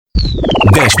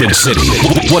Bashment City.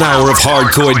 1 hour of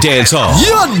hardcore dance hall.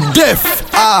 You're deaf.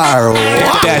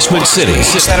 Bashment City.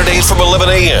 Saturdays from 11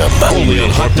 a.m. Only on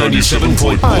Hot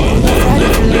 97.1.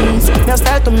 Now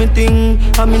start to me thing.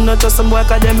 I mean not just some boy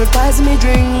academic prize me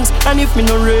drinks. And if me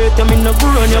no rate, I mean no go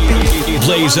on your pee.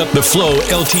 Blaze up the flow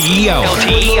LTE hour.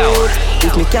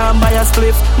 If me can't buy a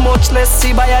spliff, much less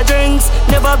see buy a drinks.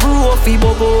 Never grew up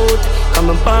feeble goat. Come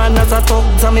and pan as a talk,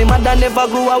 and me mother never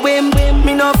grew a whim.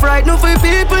 Me no frightened for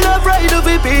people, no frightened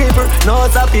for people. No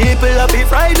some people a be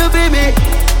frightened for me.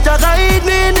 Just hide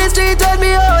me in the street and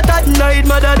me out at night.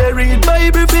 Mother they read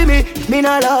Bible for me. Me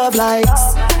no love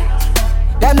likes.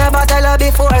 Them never tell her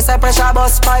before, say pressure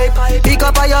bus pipe. Pick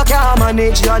up or you can't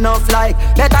manage, you enough like.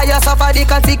 Better you suffer the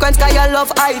consequence, cause you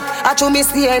love hype. I chew me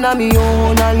staying on me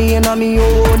own, a lane on me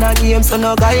own, a game, so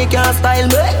no guy can style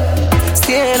me.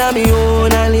 Staying on me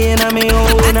own, a lane on me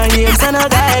own, a game, so no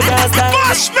guy can style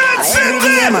me. Every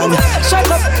day, man, shut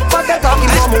up, fuck the talking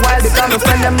for me while because my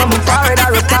friend them, I'm tired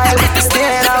of reptile.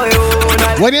 Staying on me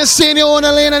own. When you stay in your own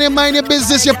lane and you mind your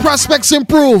business, your prospects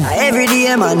improve. Every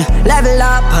day, man, level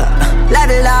up.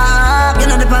 Level up, you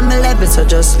know the pan me level, so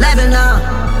just level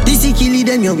up. This is killing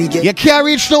them, yo, we get. You can't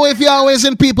reach no if you're always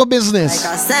in people business.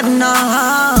 Like a 7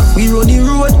 now, we run the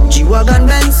road, G-Wagon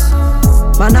Benz.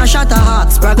 Man, I shot a heart,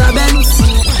 Sprague Benz.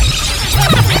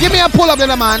 Give me a pull up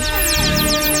then, man.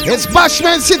 It's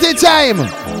Bashment City time.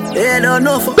 They don't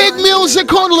know for big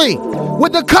music only,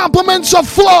 with the compliments of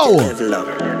flow.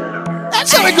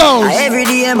 That's how it goes. Every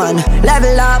day, man,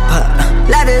 level up.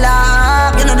 Level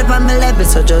up, you know the pan me level,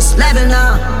 so just level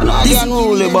now. No, the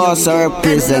unruly boss I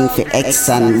represent for X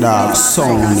and Dog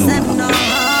Sound.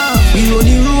 We run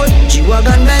the road,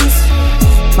 G-Wagon Benz.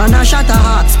 Man a shot a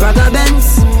heart, Sprague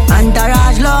Benz.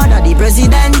 Entourage Lord of the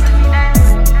President.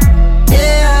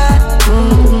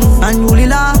 Yeah, unruly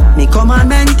law, me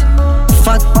commandment.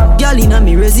 Fat girl in a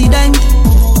me resident.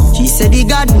 She said the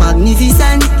God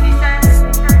magnificent.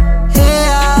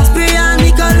 Yeah, spray on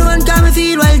me cologne, can me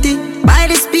feel wealthy. Buy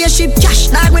the spaceship cash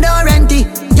like me don't rent it.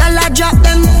 Y'all I drop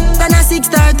them, then at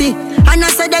 6:30. And I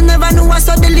said they never knew I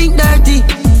saw the link dirty.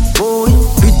 Boy,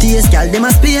 prettiest girl them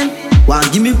a Spain.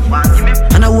 Want give me.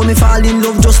 And I want me fall in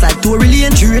love just like Tory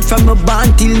Lane. Straight from my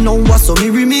band till now what so me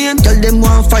remain. Tell them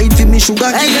want fight for me sugar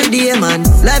cane. Every day man,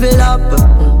 level up.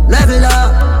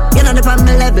 You know the pan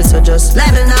me level so just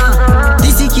level now.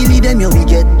 This is killing them, yo we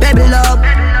get pebble up.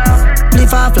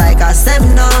 Lift off like a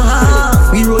 7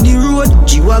 now. We rode the road,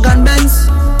 G-Wagon Benz.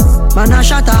 Man a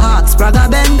shot a heart, Sprague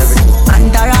Benz.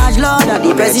 Entourage Lord of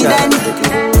the President.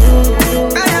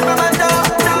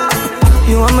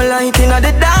 You want me light in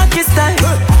the darkest time.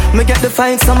 Me get to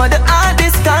find some of the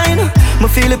hardest kind. Me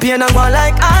feel the pain and go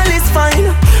like all is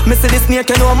fine. Me see the snake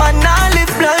and know man not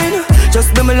live blind.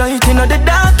 Just be me light in the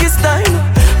darkest time.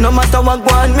 No matter what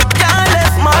go on, me can't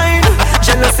left mine.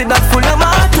 Jealousy that full of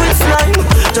heart with slime.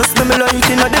 Just be me light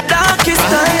in the darkest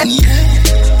time.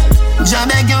 Jah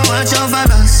beg you watch over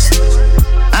us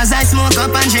as I smoke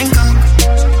up and drink up.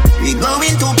 We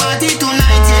going to party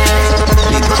tonight, yeah.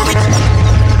 We going.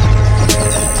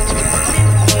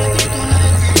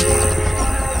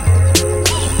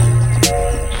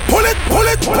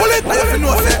 Pull it. I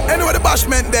know say anywhere the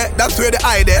Bashment there, that's where the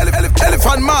eye there.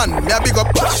 Elephant man, me a big up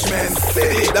Bashment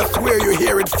City. That's where you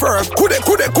hear it first. Kude.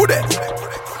 Bashment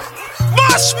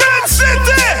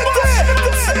City.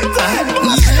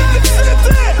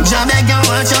 Jah beg you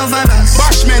watch over us.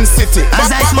 Bashment City.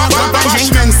 As I smoke up and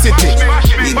drink. Bashment City.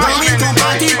 We going to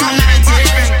party tonight,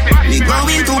 yeah. We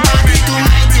going to party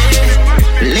tonight,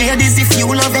 yeah. Ladies, if you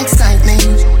love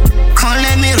excitement, come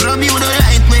let me rub you the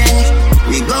right way.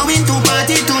 We going to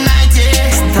party tonight,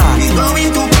 yeah. We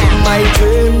going to my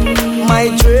dream.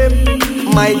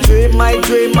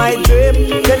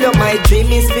 Tell you my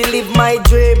dream is to live my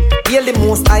dream. Feel the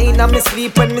most high in me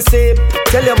sleep when me sleep.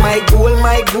 Tell you my goal.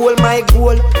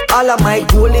 All of my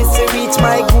goal is to reach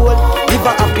my goal. Live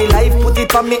a happy life, put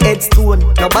it on me headstone.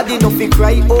 Nobody no fi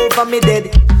cry over me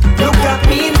dead. Look at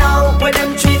me now, when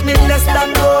them treat me less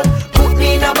than gold. Put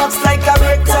me in a box like a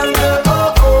rectangle.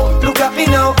 Oh, look at me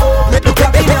now. Look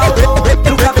at me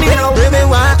now. Women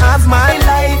want have my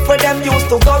life. Where them used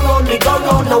to go round me.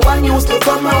 No one used to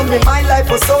come round me. My life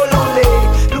was so lonely.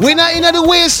 We're not in the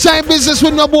waste time business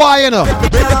with no boy, you know.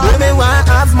 Women want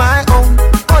have my own.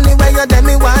 Only way you them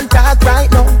me want talk right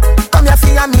now. Come here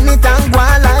for a minute and go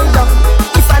and lie down.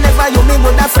 If I never you me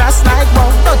would have frost like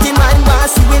bone. Dirty mind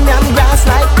was see when them grass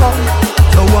like bone.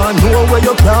 No one know where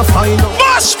you can't find out.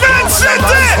 Bashment City.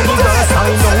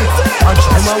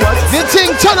 The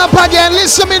thing turn up again,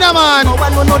 listen me now man. No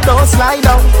one know don't slide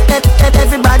down.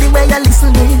 Everybody where you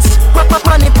listen this.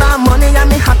 Money for money and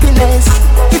me happiness.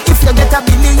 If you get $1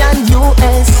 billion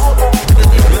US.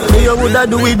 woulda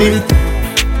do with it?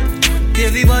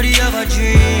 Everybody have a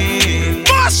dream.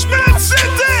 Bashman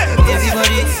City.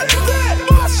 Everybody.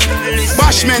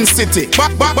 Bashman City.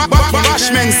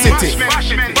 Bashman City.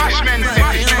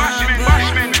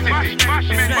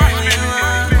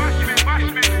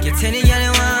 Get any girl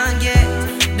you want, get.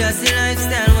 That's the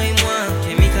lifestyle we want.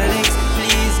 Chemical X,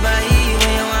 please buy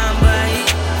when you want buy.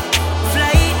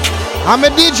 Fly. I'm a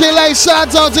DJ like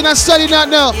shout out in a study not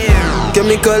now. Yeah.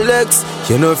 Chemical X,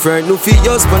 you know friend, no fee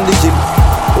just on the gym.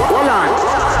 Hold on.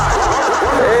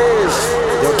 Hey.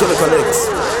 Yo, Chemical X.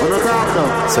 On the top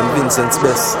now. St. Vincent's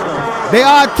best. They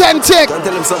are authentic. Can't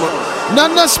tell him something.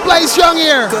 None of splice young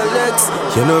here. Chemical X,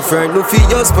 you know friend, no fee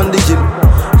just on the gym.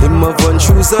 Him have one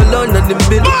shoes alone and them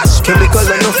bill. Chemical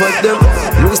enough of them.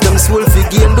 Lose them soul fi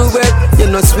gain the wet. You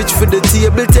know switch for the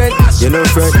table ten. You know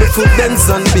friend the foot dance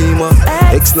and beamer.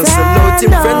 Ex no sell out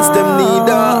him friends them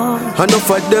neither.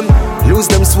 Enough of them. Lose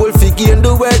them soul fi gain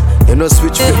the wet. You know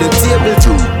switch for the table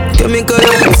too. Chemical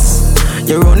X.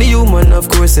 You're only human, of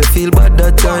course, you feel bad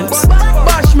at times.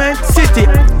 Bashman City.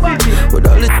 What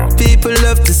all the people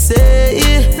have to say.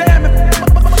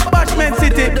 Bashman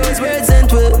City. Those words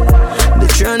ain't way. They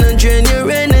tryna drain your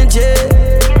energy.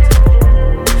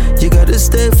 You gotta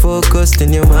stay focused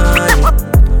in your mind.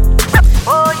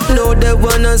 No, they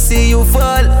wanna see you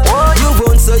fall. You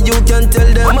won't, so you can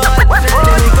tell them all.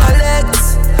 Chemical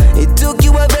X, it took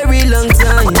you a very long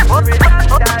time.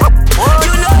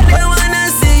 You know they wanna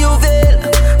see you fail.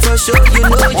 For sure, you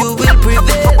know you will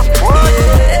prevail.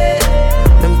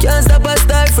 Yeah. Them can't stop a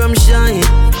star from shine.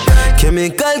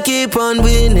 Chemical keep on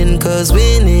winning, cause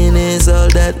winning is all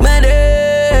that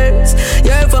matters.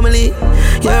 Your family,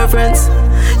 your friends,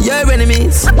 your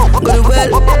enemies, go to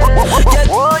well.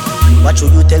 What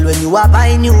should you tell when you are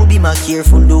buying you? Be more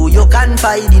careful, though you can't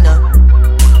find dinner.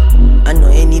 I know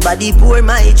anybody pour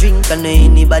my drink, I know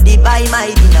anybody buy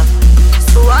my dinner.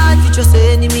 So hard for just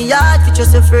an enemy, hard for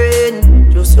just a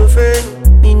friend, just a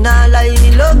friend. Me nah lie,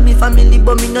 me love me family,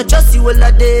 but me not trust you all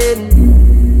of them.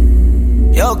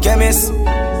 Yo, chemist,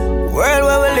 world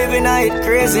where we living, I it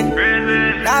crazy.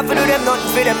 Not for do them, nothing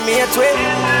for them, me a twin.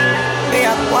 Me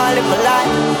a wanna live my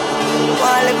life,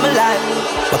 wanna live my life.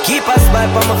 But keep a smile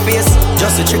on my face,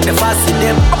 just to trick the fussy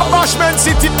them. Bashman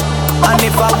City. And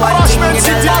if I want thing in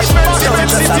the life, don't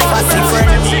just a fussy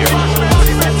friend.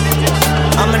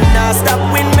 I'ma not stop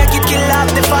win, make it kill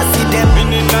off the fussy them.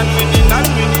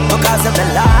 Because of the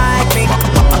like me,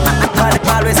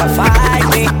 always a fight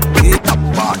me.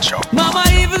 Mama,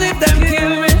 even if them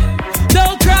kill me,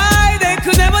 don't cry, they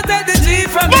could never take the G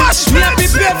from me. Me a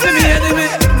prepare for me enemy.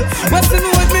 What's the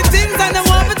mood with me things and they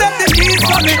want to take the keys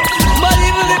from me. But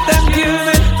even if them kill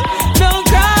me, don't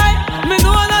cry, me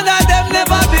know none of them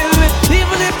never build me.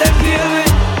 Even if them kill me,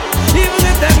 even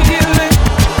if them kill me,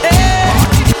 hey.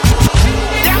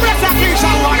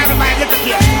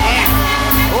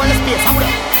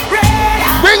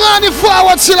 Bring on the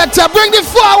forward selector. Bring the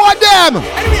forward them.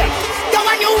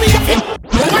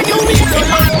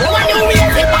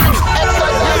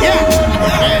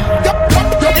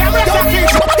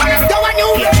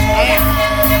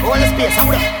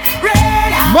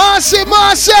 Marcy,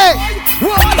 Marcy.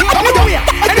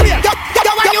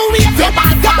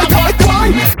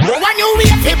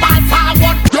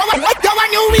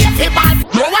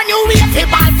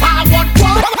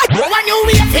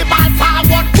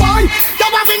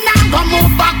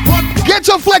 Get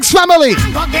your flex family.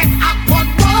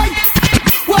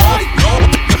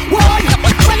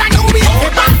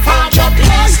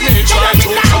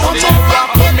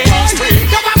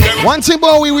 One thing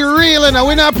about we real and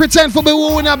we not pretend for be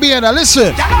who we not be in.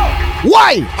 Listen.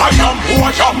 Why? I am who I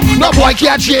am. No boy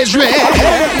can't change me.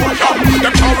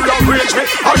 Them can't reach me.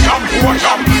 I am who I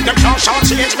am. Them can't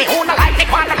change me. Who not like me,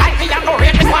 wanna like me, and no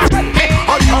rate me, want me.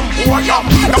 I am who I am.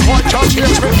 Them boy can't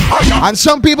change me. I am. And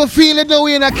some people feel it know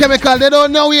we in a chemical. They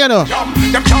don't know we, you know.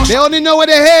 They only know what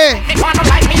they hear. Wanna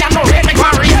like me, and no rate me,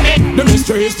 want read me. The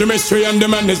mystery is the mystery and the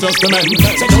man is just the man.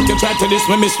 So don't you try to this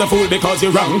with Mr. Fool because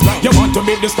you're wrong. You want to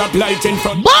be the stoplight in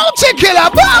front. Bounty killer,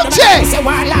 bounty!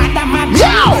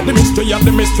 Yo! The mystery and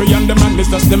the mystery and the man is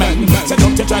just the man. So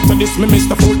don't you try to this with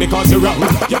Mr. Fool because you're wrong.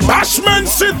 You Bashman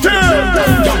City!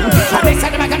 And they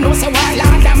said them I can know say why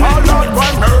land them. All out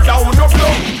one murder on the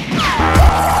floor.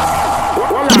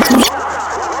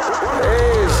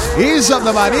 Ease up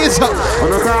the man, ease up.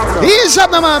 Ease up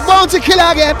the man, bounty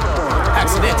killer again.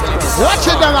 Watch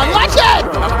it, the man, watch it!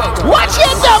 Watch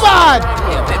it, the man!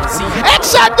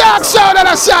 X and Dark Sound on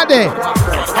a Sunday.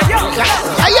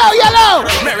 Hey yo, yellow!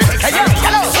 Hey yo,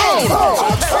 yellow!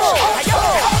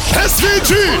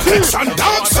 SVG, X and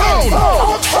Dark Sound.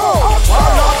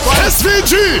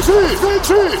 SVG.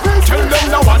 Tell them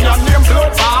the one your name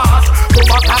Bloodbath. Go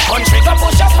back a country to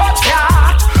push a fat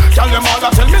cat. Tell them all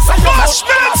that tell me say you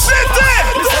Bashment City.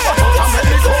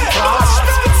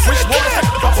 Which one is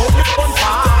the whole big one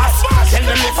pass? Tell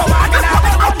them if I walk in out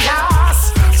the gas.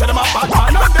 Tell them I'm bad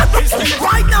man on the business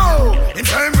right now. In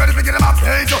turn, ready to get him off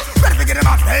page. Ready to get him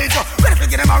off page. Ready to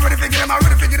get him out. Ready to get him out.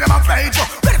 Ready to get him off page.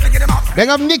 Ready to get him off. Big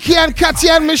up Nikki and Katy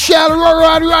and Michelle, Roro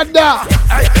and Rhonda.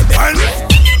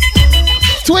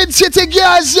 Twin City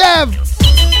girls, Zev.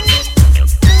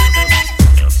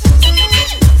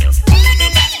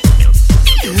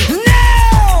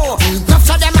 No! Love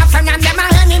so them a friend and them a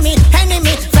enemy.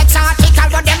 Flex article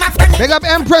but them a friend. Big up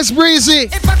Empress Breezy.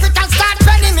 If I could start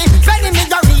friending me,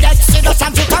 go read it, see the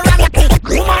sun to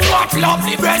Woman, what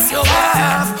lovely breasts you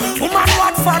have. Woman,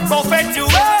 what fat buffet you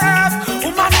have.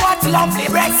 Woman, what lovely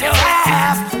breasts you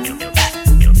have.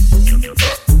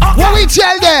 Okay. What we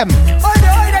tell them?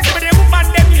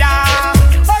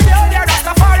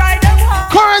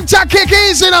 Current kick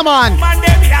easy, no man.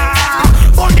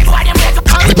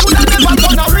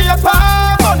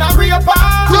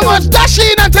 Too much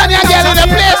dashing and Tanya girl in the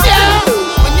place, yeah.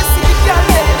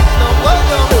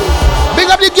 Big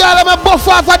up the girl, I'm a buff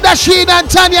off of Dasheen and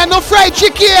Tanya. No fried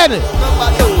chicken.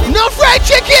 No fried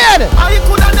chicken. I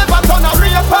could have never done a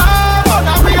raper.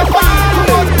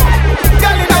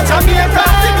 Girl in Jamaica,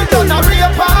 done a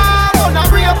raper.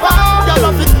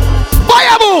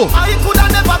 Bayaboo. I could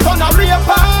have never done a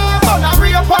raper.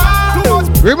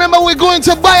 Remember, we're going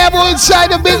to Bayaboo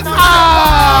inside the big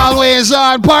always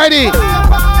on party.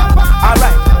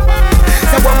 Alright.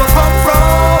 So where we come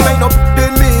from, ain't no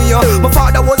in me. My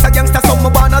father was a gangster, so my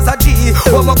born as a G.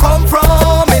 Where we come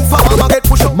from, in farm, I get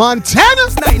push up. Montana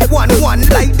 911,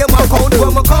 like them account. Where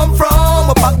we come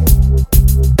from,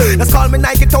 let's call me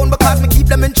Nike Town because me keep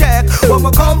them in check. Where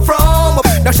we come from,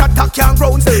 the shot talk young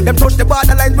grounds. Them touch the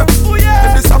borderline, them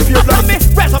disappear like me.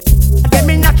 When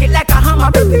me knock it like a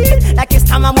hammer, repeat. Like it's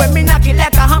time when me knock it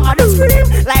like a hammer, do scream.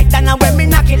 Like that and when me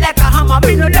knock it like a hammer,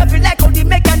 me no love it like how the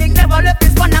mechanic never left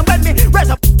his one. And when me raise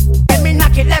up, when me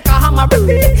knock it like a hammer,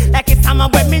 repeat. Like it's time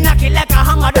when me knock it like a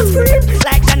hammer, do scream.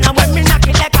 Like that and when me knock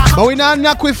it like a hammer. But we not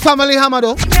knock with family hammer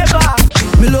though. Never.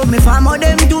 Me love me family,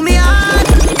 them do me hard.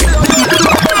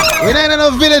 We ain't no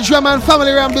village ram and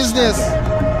family ram business.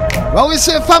 When we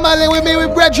say family, we mean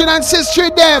with brethren and sister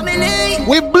them.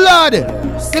 With blood.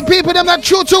 The people them not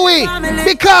true to we.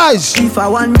 Because if I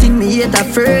want thing, me hate a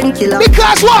fern killer.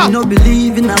 Because what? Me no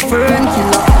believe in a fern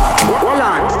killer.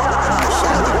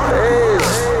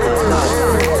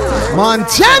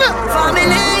 Montana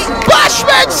Family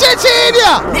Bashment City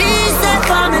India.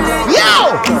 Family.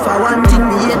 Yo! If I want thing,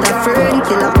 me hate a fern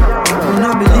killer. Me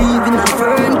no believe in a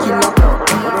fern killer.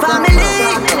 Family.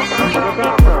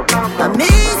 And me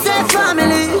say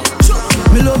family.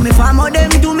 Me love me family, them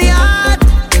do me hard.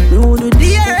 Me hold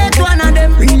the earth, one of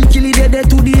them. Real kill it dead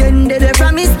to the end, dead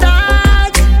from me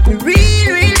start. Me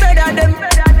real better them.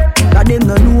 Cause them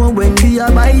no know when we a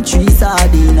buy 3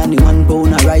 sardine and the 1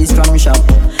 pound of rice from shop.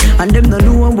 And them no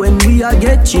know when we a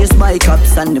get chased by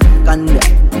cops and the and the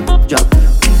job.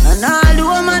 And all the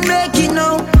woman make it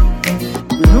now.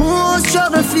 Me know how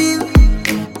struggle feel.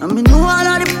 And me know all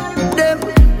of them.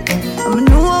 And me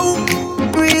know how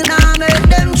real now make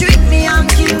them trick me and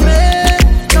kill me.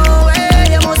 No way,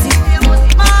 you must see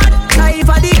mad. Life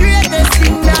are the greatest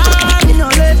thing that me no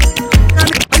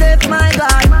left my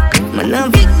God. Man, now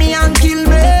beat me and kill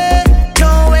me. No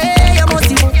way, you must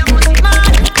see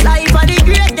mad. Life are the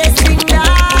greatest thing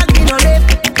that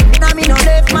me no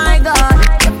left my God.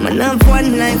 Man, have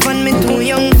one life and me too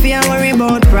young for worry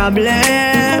about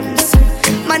problems.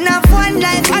 Man, have one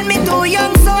life and me too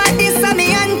young, so I this a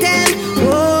me anthem.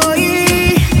 Oh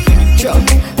yeah, sure.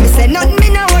 Me say nothing me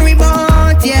no worry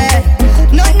about, yeah.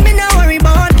 Nothing me no worry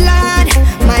about, lad.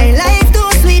 My life too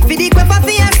sweet for the quiver for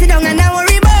you sit down and I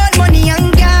worry about money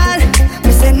and girl.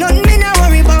 Me say nothing me no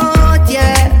worry about,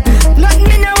 yeah. Nothing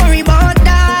me no worry about,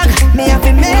 dog. Me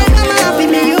happy man, I'm happy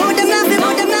me you. Them happy,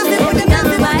 them happy, them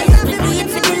happy. Do it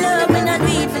for the love, me not do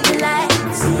it for the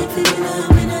likes. Do it for the love,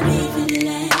 me not do it for the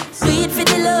likes. Do it for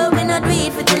the love, me not do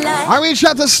it for the likes. I reach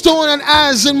out to Stone and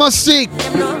Az in Mustique.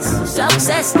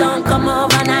 Success don't come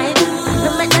overnight.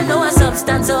 No matter no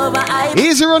substance over hype.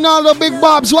 Easy Ronaldo, Big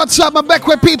Bobs. What's up? I'm back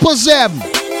with people, Zeb.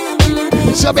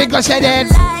 So big, I said it.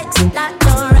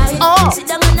 Sit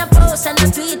down on a post and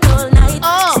a tweet all night.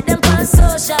 See them on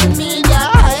social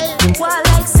media. While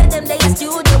like say them they a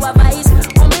studio advice.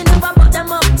 Oh, me never put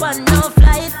them up on no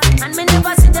flight. And me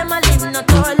never see them a live no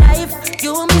tour life.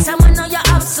 You miss someone now you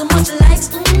have so much likes.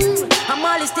 I'm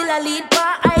always still a lead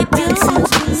by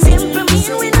iTunes.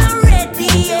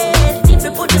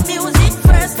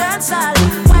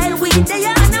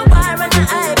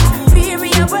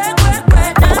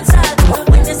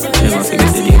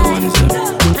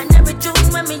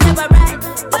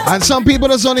 And some people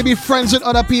just only be friends with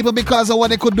other people because of what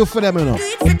they could do for them, you know.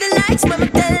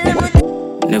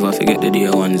 Never forget the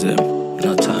dear ones, them.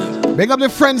 No time. Big up the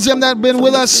friends them that been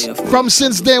with us from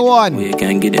since day one. You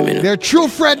can't get them in. They're true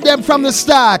friend them from the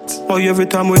start. Oh, every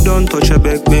time we done touch a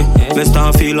beg me. Best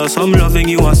I feel us, I'm loving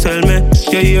you and sell me.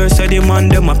 Yeah, you said the man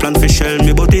them a plan for shell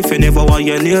me. But if you never want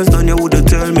your nails done, you wouldn't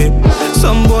tell me.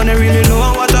 Someone really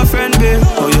know what a friend be.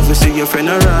 Oh, if you see your friend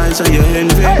arise and you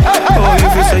envy. Oh,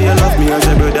 if you say you love me as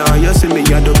a brother and you see me,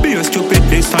 you're the biggest stupid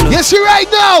this time. Yes, you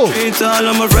right now. Treat all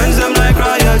of my friends them like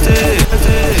royalty.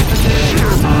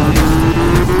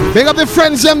 Big up the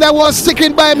friends them that was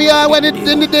sticking by me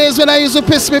in the days when I used to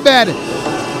piss me bed.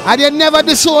 And they never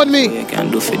disowned me.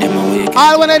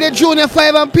 All when I did junior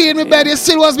 5 and pee in my bed, you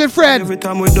still was my friend. Every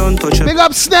time we done touch Big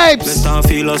up Snipes.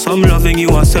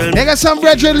 They got some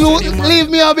brethren leave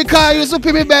me out because I used to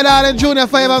pee me bed out in junior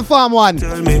 5 and Farm 1.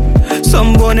 Tell me,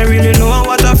 someone really know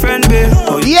what a friend be.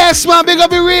 Oh, yes, man, big up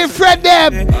the real friend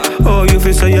them. Oh, you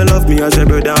feel say you love me as a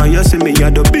brother and you see me, you're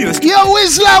the biggest. Yo,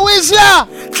 Whistler.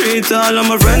 Treat all of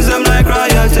my friends them like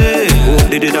royalty.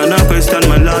 They did not question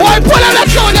my life. Boy, pull on the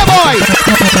shoulder, boy.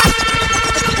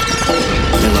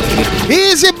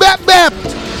 Easy, bep.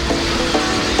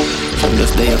 I'm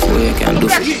just there for you, can't do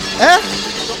it. Eh?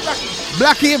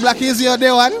 Blackie is your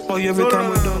day one. Oh, every time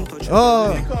we done touch.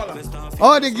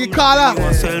 Oh, the caller.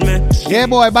 Yeah,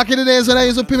 boy, back in the days when I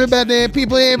used to pee my bed,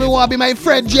 people even want to be my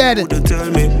friend, Jed.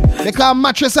 They call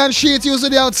mattress and sheet used to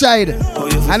the outside.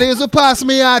 And they used to pass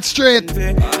me out straight.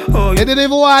 They didn't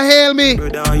even want to hail me.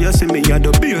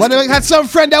 But they had some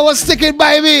friend that was sticking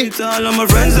by me. With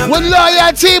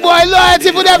loyalty, boy,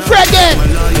 loyalty for them friend there.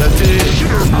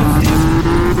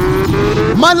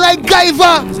 Man like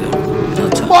Guyver.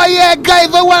 Boy, yeah,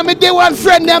 Guyver want me, they want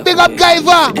friend them, big up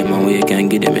Guyver.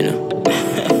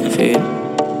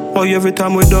 Oh, every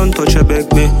time we done touch a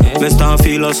beg me. Best I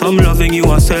feel us, I'm loving you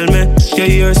and sell me. Yeah,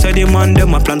 you said the man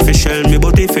them a plan for shell me.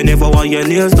 But if you never want your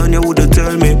nails done, you wouldn't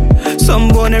tell me.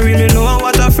 Someone really know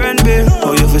what a friend be.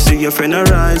 Oh, if you see your friend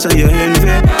arise and you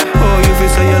envy. Oh, if you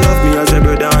say you love me as a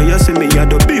brother and you see me, you're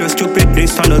the biggest stupid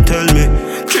this and you tell me.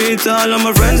 Treat all of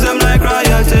my friends them like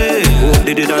royalty.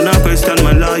 They did not question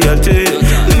my loyalty.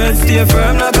 Me stay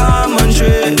firm like a almond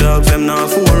tree. Dogs them not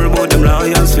for about them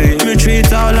loyalty. Me treat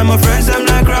all of my friends them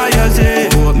like royalty.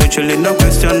 Me chillin' no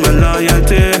question my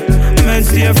loyalty. Me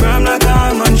stay firm like a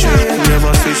almond tree.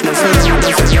 Never switch my soul,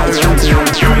 that's a guarantee.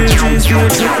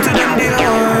 Stay true to them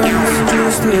dear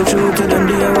ones. Stay true to them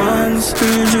dear ones.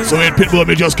 So in Pitbull,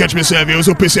 me just catch myself, you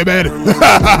so pissy bed.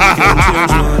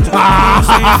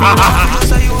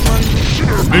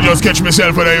 Me just catch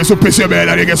myself when I used to piss your bed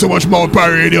and you get so much more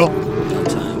per radio.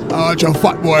 Oh, you're a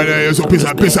fat boy there, you so piss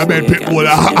a bed, Pitbull.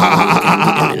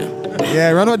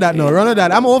 Yeah, run with that now, run with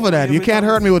that. I'm over that. You can't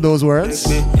hurt me with those words.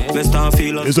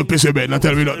 You so piss your bed, not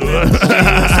tell me nothing.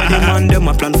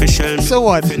 So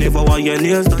what?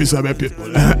 Piss a bed,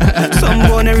 Pitbull.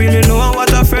 Someone really know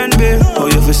what a friend be. Oh,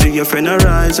 you fi see your friend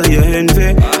arise and you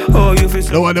envy. Oh, you fi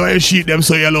see. No wonder why you sheet them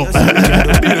so yellow.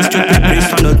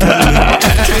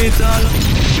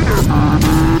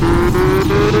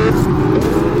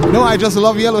 No, I just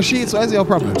love yellow sheets. What's your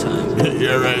problem?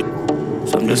 You're right.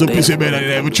 You so piss your bed and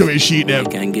you never throw your sheet them.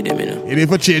 You need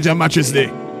to change your mattress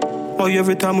there. Oh,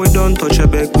 every time we done touch a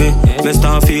beg me. Best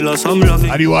I feel us, I'm loving.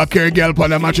 And you walk carry girl on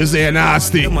the mattress there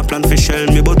nasty. My plan for shell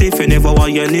me, but if you never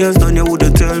want your nails done, you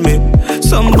wouldn't tell me.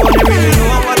 Somebody really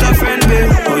know what a friend be.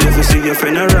 Oh, you fi see your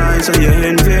friend arise and you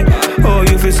envy. Oh,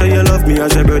 you fi say you love me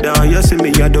as a brother and you see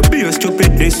me, you're the biggest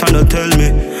stupid this and you tell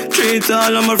me. Treat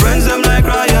all of my friends them like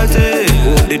royalty.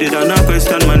 They did not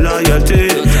question my loyalty.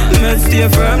 Me stay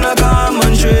firm like a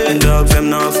almond tree. Dogs them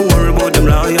not for about them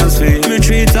loyalty. Me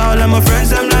treat all of my friends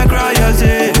them like royalty.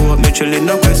 Me chillin'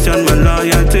 no question my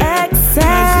loyalty. Me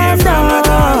stay firm like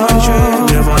a almond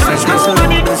tree. Never touch myself,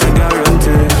 that's a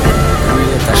guarantee.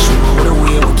 Create a show the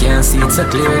way we can't see it so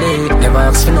clearly. Never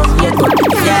ask for nothing yet, but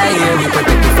yeah, we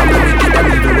protect it from the wicked and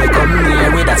evil. We come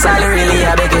here with that's all really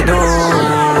I beg you do.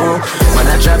 When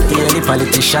I drop here, the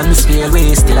politicians feel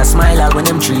we still a smile when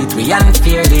them treat we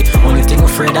unfairly. Only thing we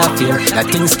afraid of fear, that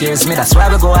thing scares me. That's why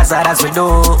we go as hard as we do.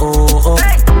 Oh,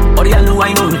 y'all know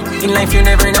I know. In life you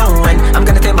never know when I'm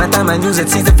gonna take my time and use it,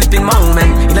 seize the flipping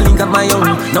moment. In a link of my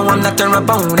own, no I'm not your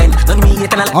opponent. Don't me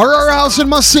get an Aurora House in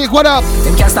Musik, what up?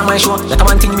 Them can't stop my show, like a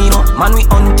one thing me know. Man we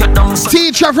hunt your dumb son.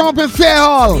 Teacher from up in Fair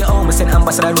Hall. Oh, me send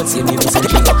ambassador road, see me send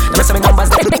the Never say me numbers,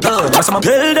 they good. Never say my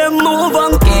tell them move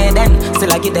on. Okay then,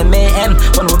 still I get them mayhem.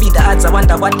 When we beat the odds I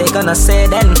wonder what they gonna say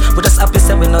then. We just happy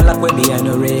say we no lock way behind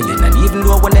the railing. And even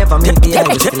though we never meet the eye,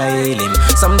 we still a hailing.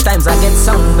 Sometimes I get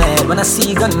so mad when I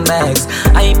see gun bags.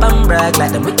 I hype and brag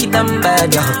like them wicked and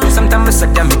bad, yo. Sometimes I say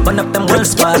them, burn up them whole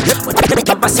squad. But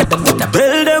I say them,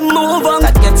 build them move on.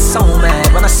 I get so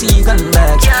mad when I see gun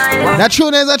bags. That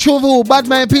tune is a true who, bad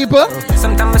mind people.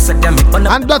 Sometimes I say them,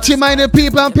 and dirty minded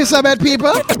people and piss about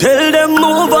people. Tell them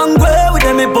move and go with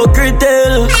them hypocrite.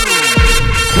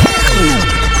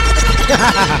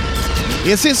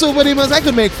 You see, Super Demons, I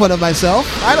could make fun of myself.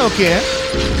 I don't care.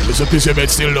 It's a piece of bed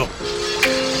still though.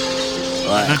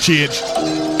 Not change.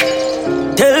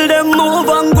 Tell them move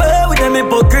and go with them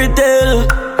hypocrite.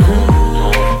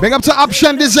 Big up to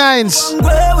Option Designs in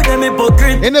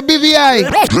the BVI.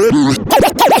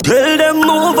 Tell them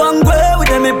move and go with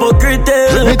them hypocrite.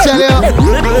 Let me tell you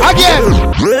again.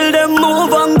 Tell them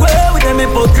move and go with them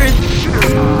hypocrite.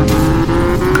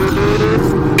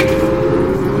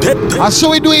 And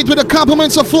so we do it with the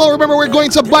compliments of Flow. Remember, we're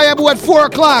going to buy Abu at 4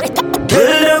 o'clock. Tell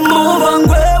them move and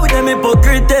go with them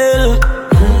hypocrite.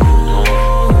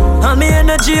 And me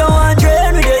energy I want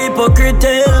drain with the hypocrite.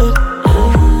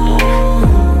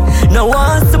 Now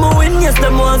once them win, yes,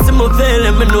 them once them fail.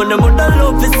 And me know them would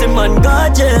love to see man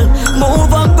God jail.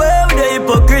 Move and go with the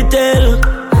hypocrite.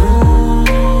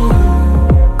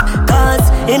 Cause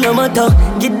it no matter,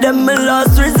 give them a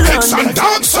last resort. It's a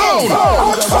dance sound.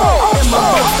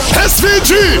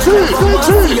 SVG.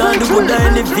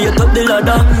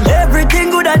 Everything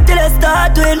good until I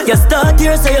start win. You start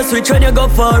here, so you switch when you go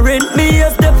foreign. Me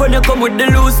a step when you come with the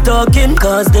loose talking.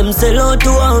 Cause them sell out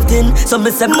too often. So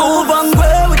me say move and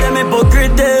go with them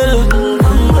hypocrite.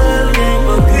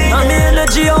 And the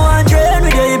energy I want drain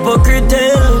with the hypocrite.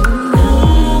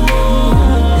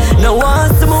 Now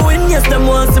once them win, yes, them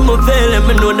once them fail. And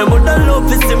me know them would love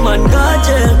to see man God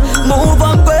jail. Move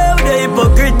and go with the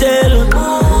hypocrite.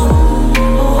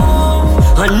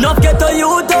 Enough get a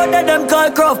youth out there, them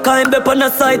call Croft. Climb up on the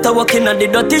site, I walk in on the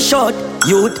dirty shot.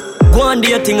 Youth, go on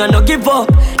the thing and no give up.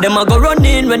 Them a go run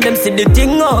in when them see the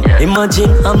thing up.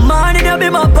 Imagine a man in a be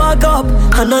my back up.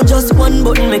 And not just one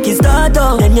button make it start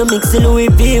up. Then you mix the Louis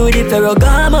V with the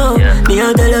Ferragamo. Me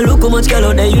a tell you look how much girl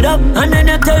out there you up. And then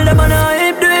you tell them and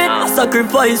I do it. I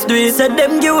sacrifice do it. Said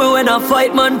them give away when I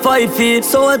fight man 5 feet.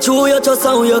 So I chew you just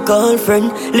how you call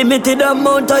friend. Limited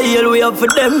amount of yell we have for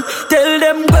them. Tell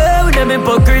them go with them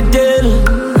hypocrite.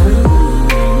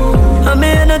 And me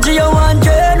energy I want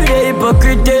drain with the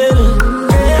hypocrite.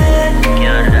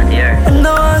 And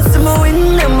now once I'm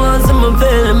win, them once I'm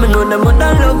fail. I know them would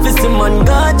love to see man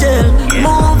God jail.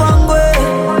 Move and go.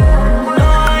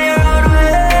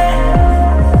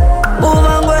 Move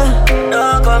and go.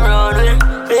 Don't come round with.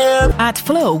 At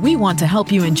Flow, we want to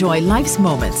help you enjoy life's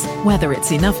moments, whether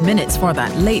it's enough minutes for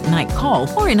that late night call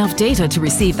or enough data to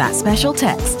receive that special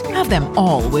text. Have them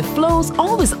all with Flow's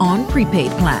always on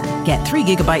prepaid plan. Get 3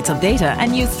 gigabytes of data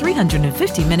and use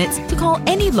 350 minutes to call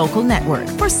any local network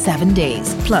for 7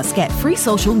 days. Plus, get free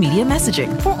social media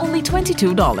messaging for only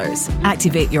 $22.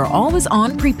 Activate your always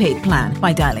on prepaid plan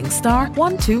by dialing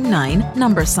 *129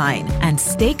 # and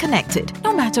stay connected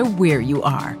no matter where you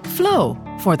are. Flow,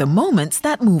 for the moments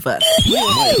that move us.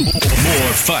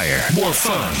 More fire, more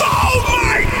fun. Oh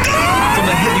my God! From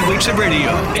the heavyweights of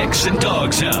radio, X and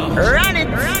Dog Sound. Run it,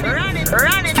 run it,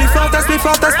 run it. Spliff after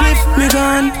spliff, me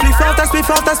gone. Spliff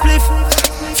after spliff.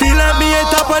 Feel like me a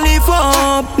top and leaf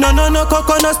up. No,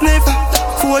 coconut sniff.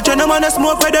 Four channel man a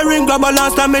smoke where the ring grab a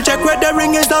last time me check where the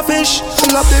ring is the fish.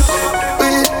 Love it,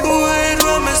 weed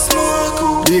when me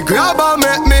smoke. The grabber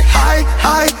make me high.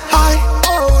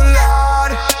 Oh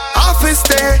Lord, I feel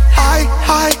stay high.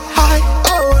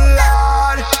 Oh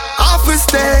Lord, I feel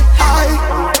stay high.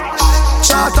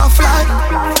 Charter fly,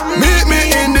 meet me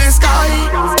in the sky.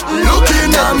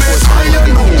 Looking at me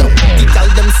smiling. You tell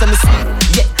them some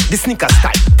yeah, the sneakers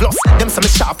tight. Plus, them some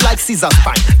sharp like scissors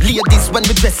fine. Ladies, when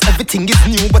we dress, everything is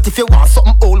new. But if you want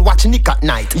something old, watch Nick at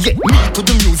night. Yeah, me to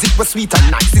the music was sweet and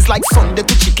nice. It's like Sunday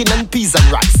to chicken and peas and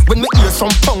rice. When me hear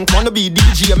some punk wanna be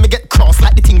DJ, and me get cross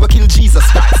like the thing we kill Jesus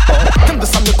Christ. Them the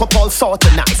some make up all sort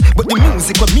of nice, but the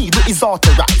music what me do is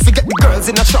authorized. We get the girls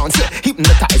in a trance, yeah,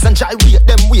 hypnotize and gyrate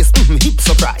them waist, hip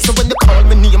surprise. So when you call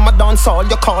me name, I dance all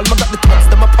you call me. Got the text,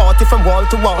 them a party from wall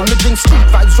to wall. Me drink street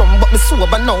vibes rum, but me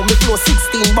sober now. Me flow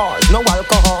 16 bars, no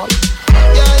alcohol.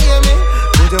 Yeah, hear me?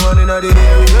 Put your one in the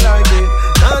air, you like it.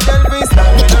 Now tell me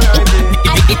stop, you like it.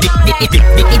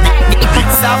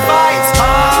 It's a vibes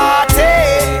party.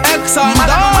 Exxon, man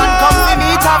come to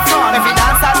meet have fun. If you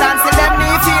dance, let me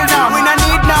feel now. We no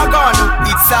need no gun.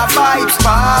 It's a vibes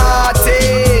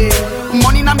party.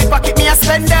 Money in my pocket, me a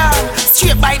spender.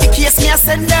 Straight by the case, me a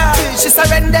send her. She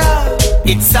surrender.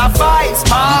 It's a vibes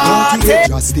party.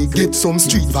 Drastic, get some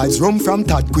street vibes. Rum from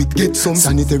Tad quick, get some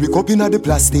sanitary cup in the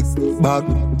plastic bag.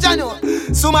 Jano,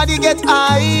 somebody get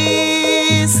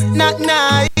ice, not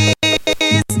nice.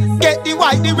 Get the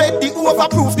white, the red, the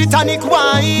overproof, the tonic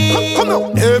wine. Come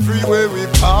on. Everywhere we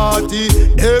party,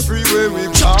 everywhere we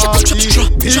party.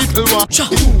 People want to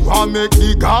make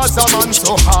the Gaza man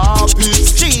so happy.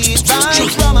 Street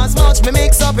vibes, from as much me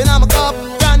mix up in a cup.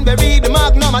 Cranberry, the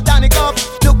magnum, a tonic up.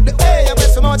 Look the air, where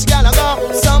so much gal I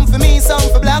go. Some for me, some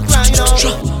for Black Rhino.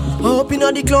 Up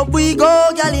inna the club we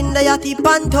go, gal in the yachty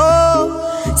panto.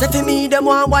 Say for me, them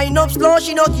want wine up slow.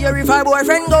 She no care if her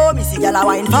boyfriend go. Me see gal a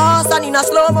wine fast and in a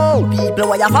slow mo. People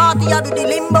where you 40 a do the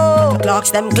limbo.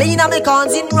 Clocks them clean and me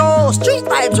cons in row. Street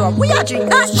vibes up, we a drink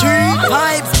that. Street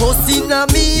vibes bust inna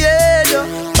me head.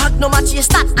 Back no match you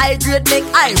start, I grade make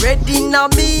I red inna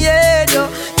me head.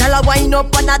 Gal a wine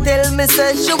up and a tell me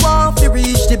say she want to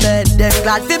reach the bed. Them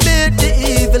glad to beat the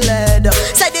evil head.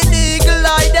 Say the eagle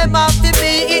eye them have to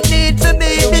be it need for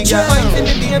me the wine in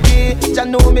the baby, you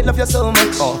know me love you so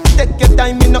much. Take your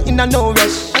time, me not in a no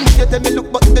rush. And if you tell me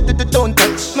look but don't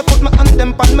touch. Me put my hand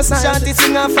them on my side. Shawty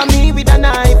sing her for me with a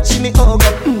knife. She me hug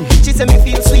up. She say me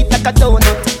feel sweet like a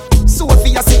donut.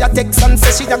 Sophia see a text and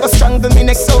say she a go strangle me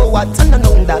next. So what? And I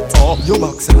know that. Oh, you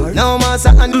boxer. No massa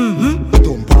and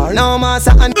no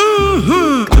massa and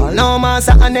no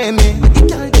massa and me. The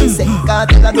girl them say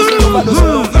God, I just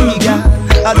love for me, girl.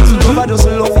 I just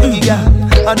love for me, girl.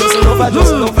 I just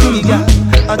love for me, girl.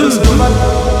 I just love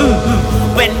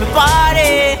when we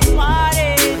party,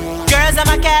 girls them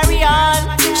a carry on.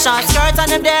 Short skirts and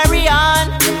them dairy on.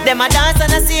 Them a dance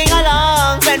and a sing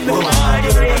along. When we party,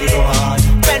 when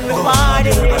we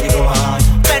party,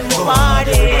 when we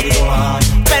party,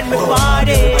 when we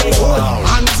party.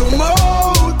 And some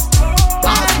out,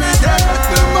 as we get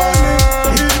the money,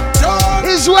 it done.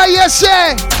 Is what you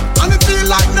say. And it feel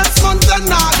like next month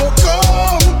and I go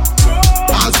come.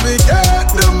 As we get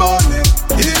the money,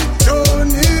 it done,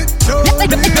 it done,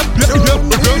 it done,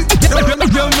 it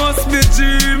done. You must be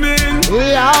dreaming.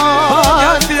 Yeah.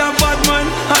 Can't be a bad man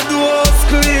and do us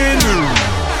clean.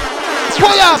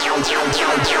 Pull up.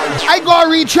 I gotta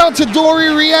reach out to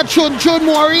Dory, Rhea, Chun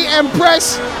Mori,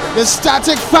 Empress, the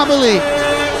Static family.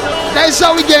 That's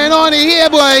how we getting on in here,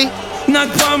 boy. Not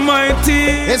for my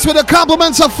team. It's with the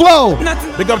compliments of Flow.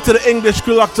 Big up to the English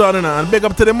crew locked on and big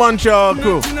up to the Montreal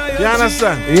crew. You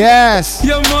understand? Yes.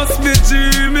 You must be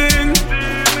dreaming.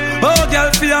 Oh, girl,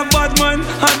 feel a bad man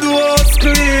and do us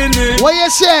cleaning. What you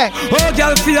say? Oh,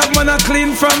 girl, feel a man a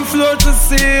clean from floor to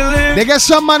ceiling. They get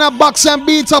some man a box and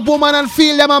beat up woman and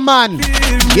feel them a man.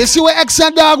 You see what X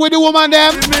and Dog with the woman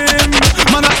them?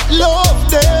 Man, I love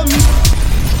them.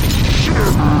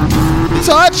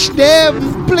 Touch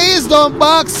them, please don't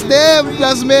box them.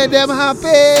 Just make them happy.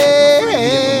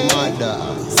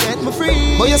 Set me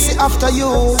free. But you see after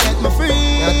you, set me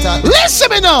free. Listen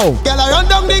me now. Girl, I run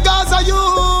down the Gaza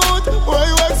youth. What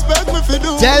you expect me to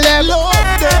do? Tell them. Love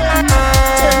them. And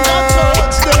not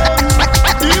touch them.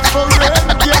 Different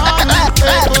girl.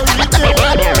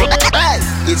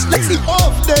 It's like the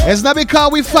off them. It's not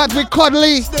because we fat, we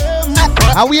cuddly.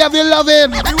 And we have you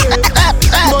loving. But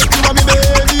you want me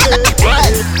baby.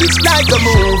 It's like a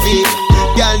movie.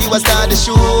 Girl, you a star the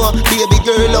show. Baby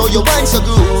girl, oh, you wine so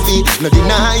groovy. No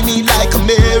deny me like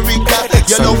America.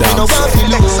 You love me, no want to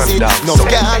lose it. No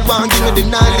girl want give me the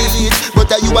knowledge,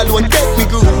 but you alone get me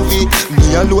groovy.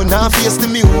 Me alone now face the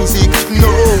music.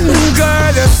 No.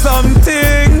 Girl, there's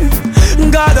something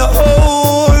got a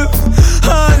hold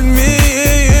on me.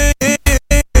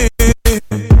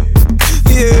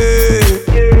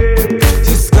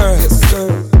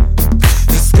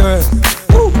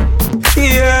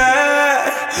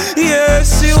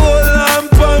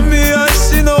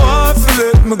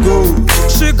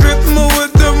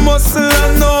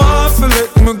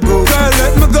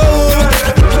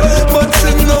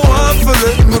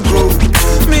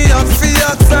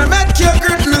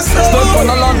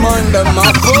 Them a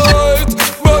fight,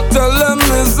 but tell them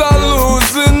it's a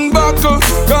losing battle.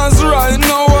 Cause right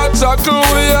now a chuckle,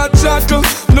 we a chuckle.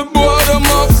 The boy them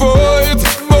a fight,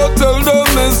 but tell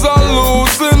them it's a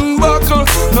losing battle.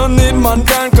 No need man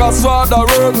can cause father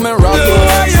work miracle. Your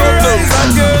eyes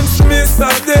against me so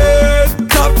dead.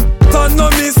 Top turn no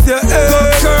miss your head. Go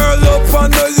curl up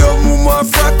under your mama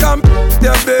frack and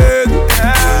your bed.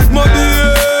 Muddy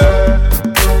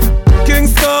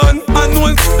Kingston and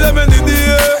one lemon in the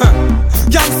air.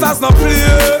 Youngsters no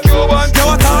play. You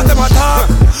attack, them attack.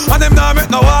 And them nah make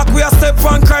no walk. We a step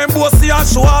on crime bossy and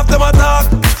show off them attack.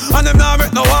 And them nah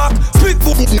make no walk. Spit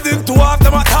book them to walk.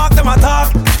 Them attack.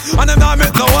 And them nah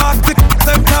make no walk.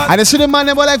 Them talk. And you see the man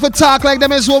never like to talk like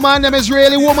them is woman, them is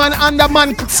really woman under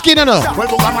man skin, you know. Well,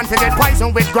 woman to get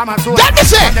poison with grammar so. That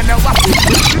is it.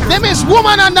 Them is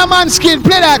woman under man skin.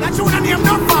 Play that.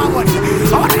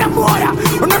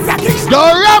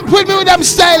 Don't ramp with me with them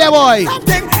style, boy.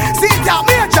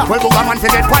 Well, woman to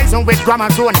get poison with grammar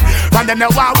zone. From them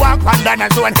no walk from the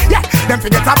zone. Yeah, them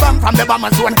forget a bomb from the bomber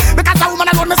zone. Because a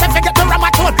woman alone me say forget the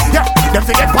grammar zone. Yeah, them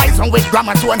forget poison with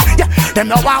grammar zone. Yeah,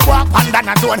 them no walk from the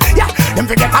zone. Yeah, them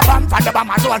forget a bomb from the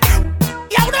bomber zone.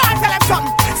 Yeah, we don't tell them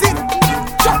something. See,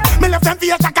 me left them for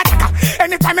your chaka chaka.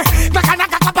 Anytime me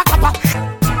naka kapa kapa.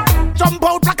 Jump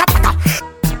out like a paka.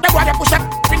 The boy they push up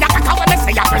in the kaka when they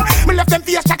say happen. Me left them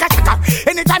for your chaka chaka.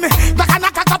 Anytime me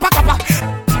naka kapa kapa.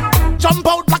 Jump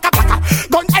out like a paka.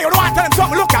 Gun I don't want to tell them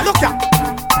something. Look ya.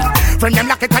 From them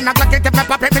like it and like it, if I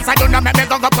pop it, I don't know me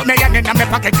go put me hand in my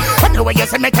pocket. And the way you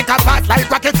say me take a pass like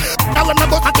rocket. Now when me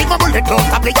go to keep my bullet close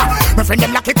up here. My friend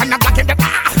them like it and like it.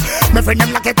 My friend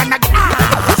them like it and like it.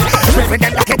 My friend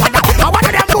them like it and like it. I want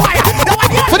them to wire.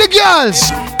 For the girls.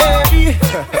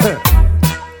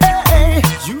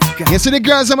 You see the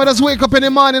girls, I'm just wake up in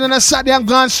the morning and I sat there and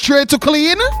gone straight to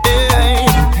clean.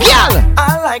 Girl,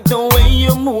 I like the way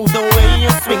you move, the way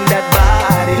you swing that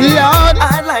body. Lord,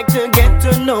 I'd like to get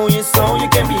to know you so you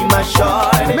can be my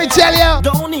shorty. Let me tell you.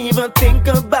 Don't even think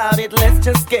about it, let's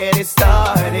just get it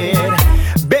started.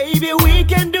 Baby, we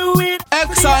can do it.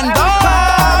 X and Don't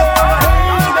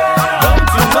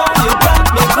you know you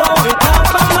got me going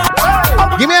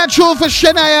up. Give me a tune for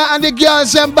Shania and the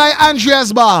girls and by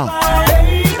Andrea's bar.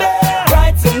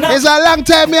 It's a long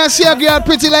time me I see a girl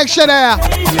pretty like Shania.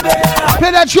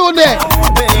 Play that tune there.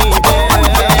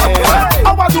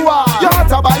 You have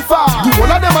to buy far. You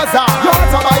one of them as are. You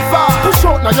have to buy far. Push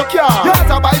out now your car. You have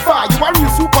to buy far. You a real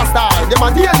superstar. Them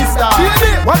a daily star.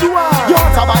 What do you want? You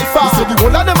have to buy far. You say the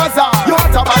one of them as are. You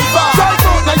have to buy far. Shout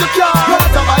out now your car. You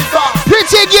have to buy far.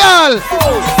 Pretty girl.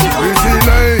 Pretty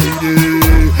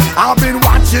lady, I've been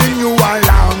watching you a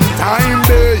long time,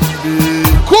 baby.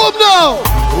 Come now.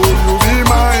 Will you be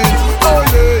mine, oh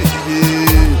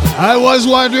lady? I was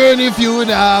wondering if you would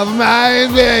have my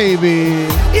baby.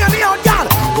 Hear me out, girl.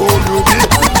 Will you be?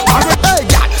 Hey,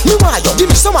 girl, me want you. Give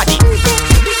me somebody.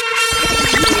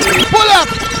 Pull up.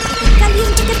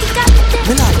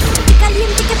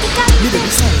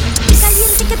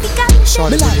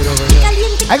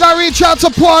 I gotta reach out to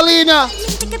Paulina.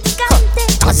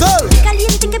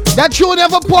 That tune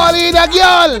never Paulina,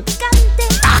 girl.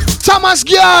 Thomas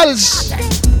girls.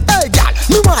 Hey, girl,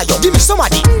 me want you. Give me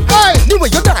somebody. Hey, the way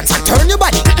you dance and turn your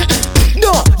body.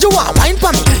 No, you want wine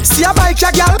for me. See a bike,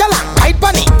 girl, girl, right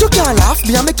for me. You can't laugh,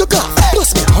 me I make you laugh.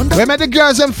 Plus me 100. We make the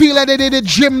girls them feel like they did the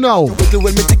gym now.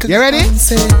 You ready?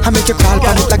 I make you crawl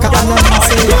for me like a banana.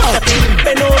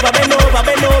 Bend over, bend over,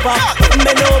 bend over.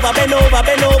 Bend over, bend over,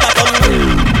 bend over.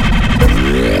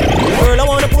 Girl, I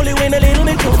wanna pull you in a little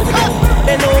bit.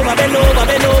 Bend over, bend over,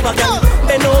 bend over.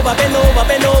 Bend over, bend over,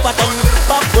 bend over.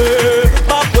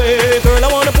 Back way. Girl, I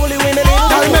wanna pull you in a little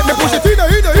bit. Now make me push it in.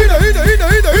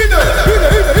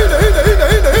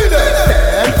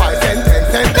 5, 10,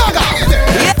 10, dagger.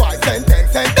 5, 10, 10,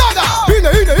 10, dagger.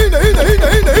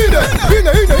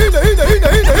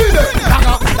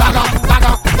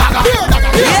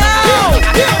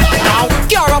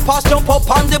 Pass jump up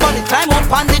on the body, climb up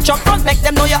on the truck front, make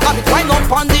them know you have it. Wind up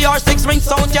on the R6 ring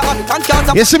sound, you have it. And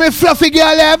can't you see me fluffy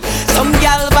girl, some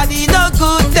gal body no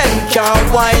good, them can't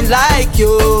whine like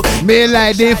you. Me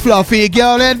like the fluffy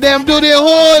girl and them do the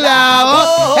hula.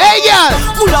 Oh. Hey girl,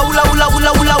 hula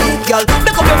hoop girl,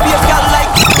 make up your face girl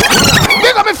like.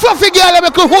 Make up me fluffy girl and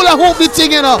make a hula hoop the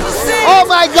thing, you know. Oh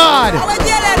my God,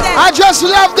 I just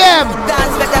love them.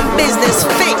 Dance with them business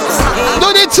fix. Do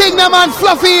the thing, them man,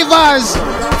 fluffy divas.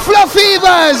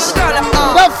 Fluffivers,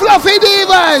 the fluffy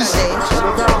divas.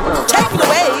 Take it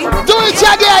away. Do it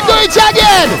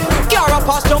again. Girl,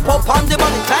 pass jump up on the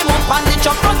body, climb up on the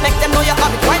truck front, make them know you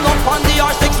have it. Wind up on the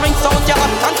R6 ring sound, you have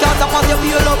it. And can't up on your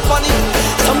wheel up funny.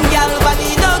 Some gal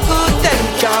body no good, them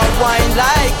can't whine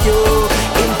like you.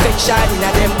 Infection in a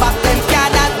them back, them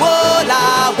cannot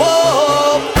hula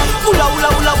whoop. Hula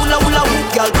whoop,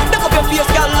 girl. Make up your face,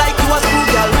 girl, like you a school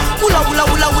girl. Hula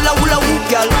whoop,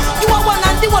 girl. You are one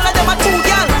and the one of them are two,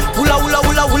 girl. Hula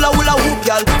hoop,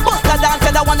 girl. Bust a dance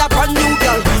and I want a brand new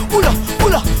girl. Hula,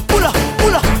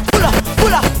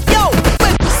 yo.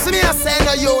 See me I say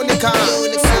no unicorn.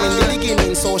 So in the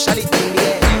beginning, socially in the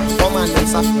end,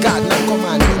 commandments of God, not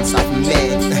commandments of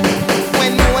men.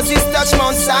 When Moses touched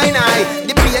Mount Sinai,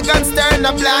 the pagans turned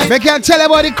a blind. We can tell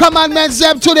about the commandments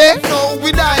them today. No,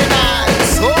 we die now.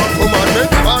 So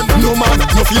commandment man, no man,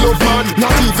 no feel of man,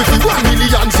 not even if you 1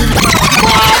 million.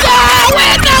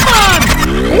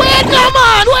 Wait no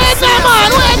man.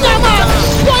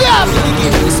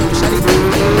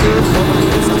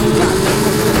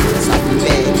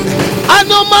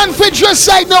 dress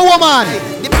like no woman.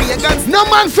 No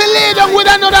man feel lay down with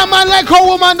another man like how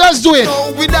woman does do it.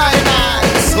 No, we die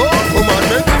nice. Oh, woman,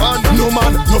 make man. No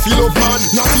man, no feel of man.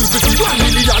 No feel to 1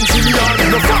 million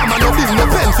trillion. No farmer, no bill, no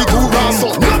pen for 2 rounds. So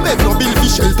no bed, no bill for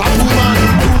shelter, woman.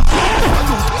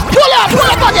 Pull up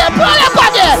again, pull up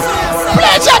again.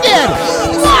 Play it again.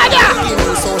 Mother.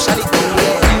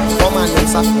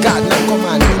 Commandments of God, not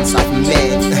commandments of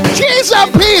men. Jesus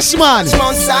and peace, man.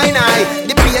 Mount Sinai,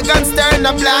 the pagans turn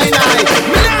a blind eye.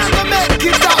 Me nah go make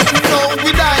it up, no,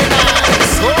 we die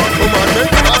nice. Oh, woman,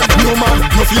 make man. No man,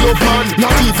 no feel of man.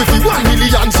 Not even for 1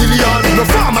 million trillion. No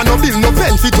farmer, no bill, no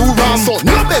pen for 2 rounds. So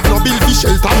no bed, no bill for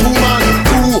shelter, woman.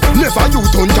 2, never you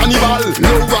turn cannibal.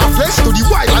 Lower flesh to the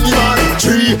wild animal.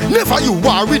 3, never you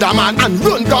war with a man and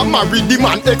run down marry the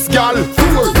man ex-gal.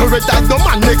 4, no red dot no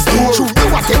man next door. True,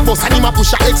 you a take bus and him a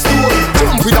push a ex-door.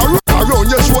 Jump with a rope around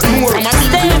your throat more.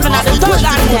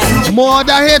 More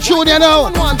than here tune, you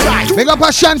know. Big up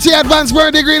Ashanti Advanced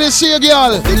Birthday Degree to see you,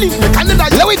 girl.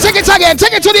 Let me take it again,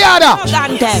 take it to the other.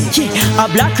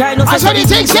 That's what he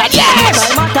thinks, yes!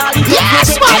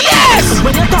 Yes, man, yes!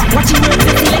 When you talk, watch you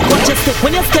watch your step.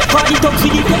 When you step, call it up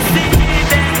with the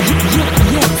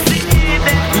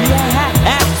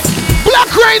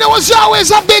Black Rhino was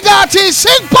always a big artist,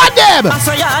 sing for them!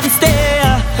 So you had to stay.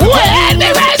 When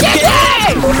the rest is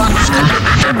there!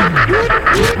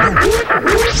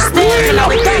 Stay now,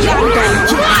 we can't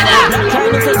Black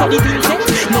Rhino says how the deal set.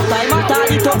 No time at all,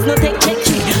 it up, no take check.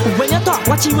 When you talk,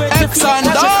 watch you watch your step. When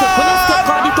you step,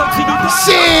 call it up with the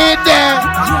sit there!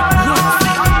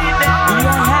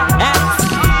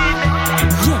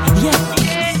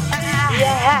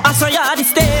 I saw you had to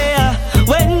stay.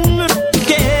 When we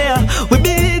care, we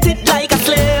beat it like a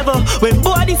slave. When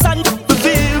body sun we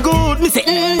feel good, me say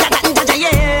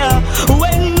yeah.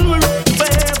 When we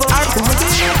favor,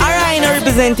 Alright, now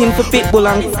representing for Pitbull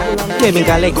and Kevin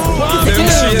Gallagher. Them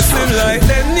chasing like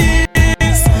their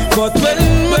knees, but when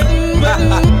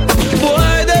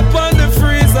boy they on the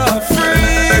freezer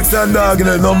free. X and Dog in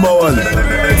the number 1. X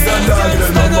and Dog in the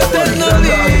number 1. X and Dog in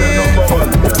the number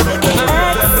 1.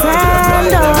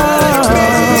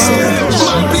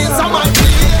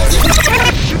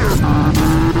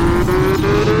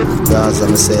 That's what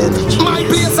I'm saying. My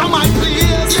place and my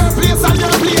place, your place and your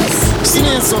place.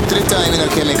 Sing some 3 times in a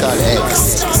Chemical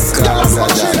X.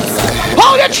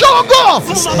 How the show go?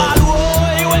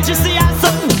 When you see us,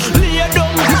 lay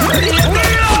down.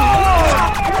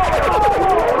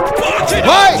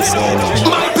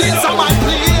 My place and my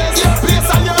place, your place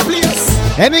and your place.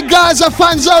 Any Gaza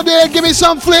fans out there, give me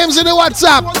some flames in the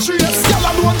WhatsApp.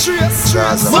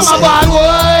 Mama ball,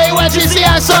 boy, when she see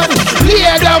her son,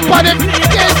 lay down on the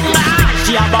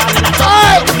she a ball and a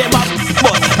top.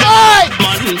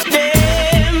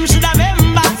 Them should have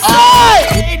members.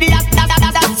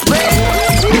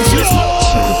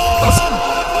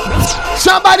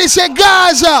 Somebody say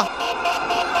Gaza.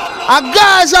 A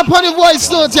Gaza upon the voice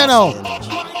note, you know.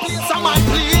 My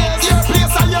place, your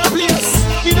place and your place.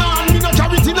 You know, me no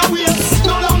carry it in a waist.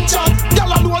 No long chat,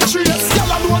 y'all alone trace,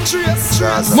 y'all alone trace.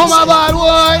 Mama bad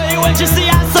boy. When she see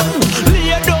her son,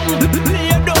 lay down.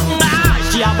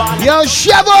 She a ball. Yo,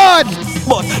 Shavon.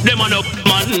 But them on up,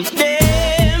 man.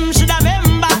 Them should have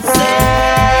members.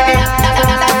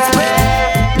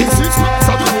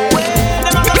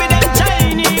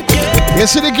 You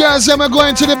see the girls them are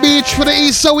going to the beach for the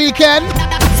Easter weekend.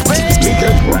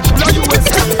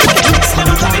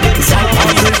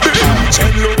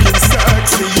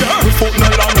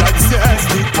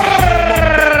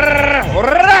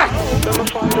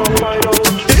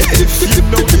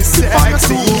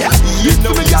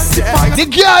 The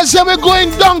girls them are going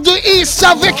down to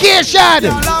Easter vacation.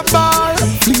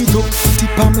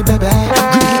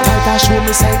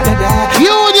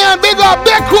 Union, big up,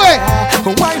 big way.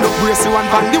 Wind up, brace you one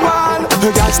on the wall.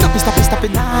 Girl, stop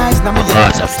it, nice. Now me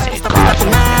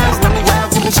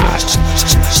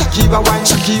Shakira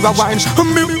wine.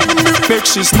 Make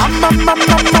she snap, mama.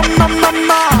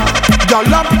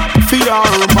 Girl, up for your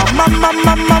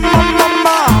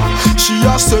mama. She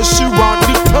just says she want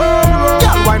the pearl.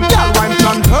 Girl, wine,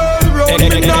 can pearl.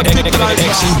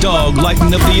 X and Dog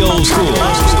lighting up the old school.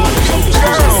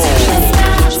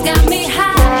 Got me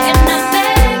high and I'm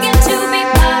begging to be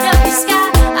part of the sky.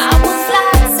 I will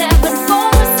fly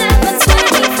 747,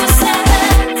 24/7.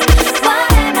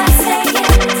 What am I saying?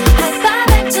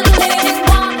 Hyperventilating,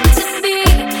 want to be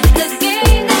the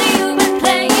game that you've been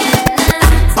playing.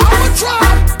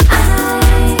 I'm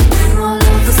all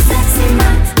over sexy, my.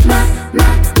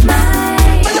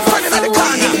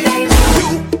 You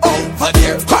over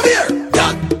there, come here,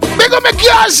 done. Big up my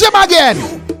girls them again.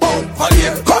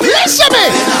 Listen me.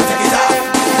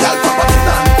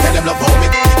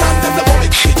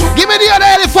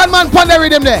 man pon the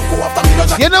rhythm there.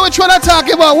 You know which one I'm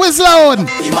talking about? Whistle on.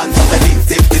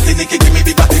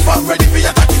 I'm ready for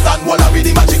your tactics and walla with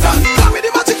the magic hand. Come with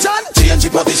the magic chan. Change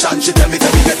your position. She tell me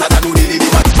better than who did the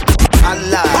magic.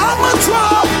 Allah. Mama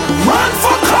drop. Run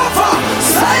for cover.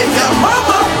 Save your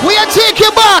mama. We are take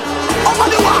you back. Over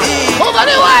the wall. Over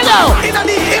the wall now. Inna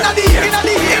the air.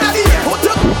 Put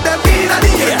up them inna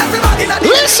the air. Everybody inna the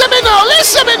air. Listen me now.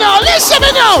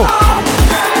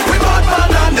 We bad man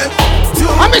and them.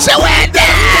 I'm say wait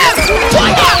there.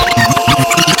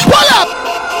 Pull up.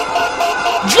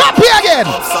 Drop here again.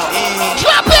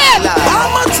 Drop it.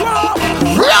 Mama drop.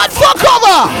 Run for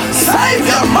cover. Save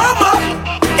your mama.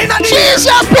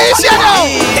 Jesus, peace, you know.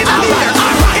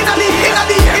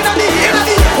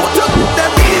 Put up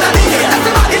them inna the air.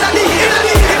 Everybody inna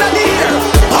the air.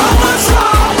 Mama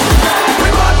drop. We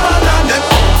bad man and them.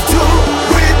 Do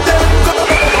with them.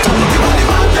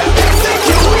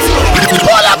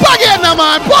 Pull up again, now,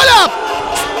 man. Pull up.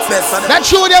 That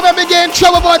tune never began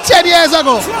trouble about 10 years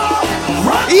ago.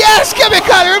 Yes,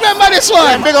 Chemical, remember this one.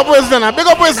 Yeah, big up Wisdom.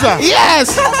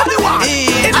 Yes.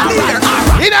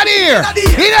 In the ear.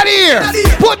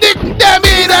 Put them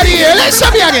in the ear.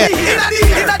 Listen me again.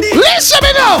 Listen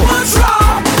me now.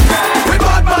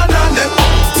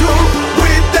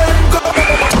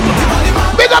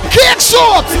 Big up Cake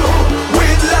Soap.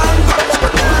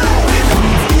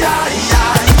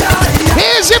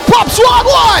 Here's the Pops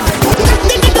one.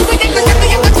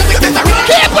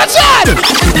 Keep it on.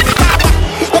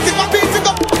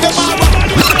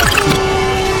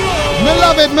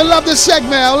 Me love this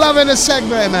segment. I'm loving this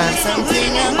segment, man.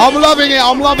 I'm loving it.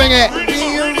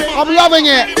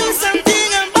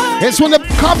 It's when the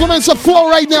compliments are flow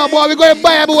right now, boy. We're going to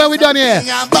buy when we're done here.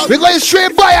 We're going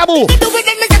straight buy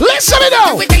Listen me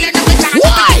now.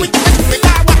 Why?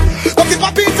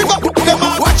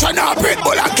 Watch on our Red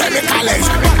Bull and chemicals.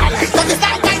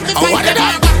 What did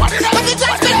I?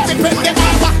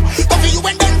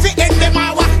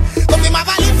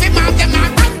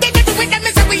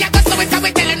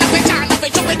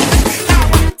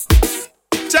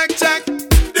 Check.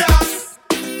 Yeah.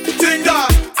 Ting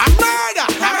dog. I'm murder.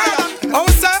 Oh,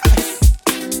 sir.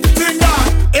 Ting dog.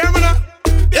 Hear me now?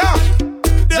 Yeah.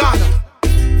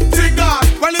 Ting dog.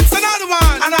 Well, it's another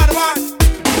one.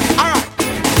 Alright.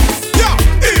 Yeah.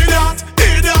 Idiot.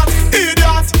 Ting dog.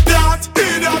 Idiot.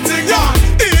 Ting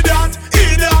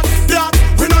dog.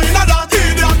 We know you know that.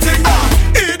 Idiot. Ting dog.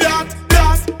 Idiot.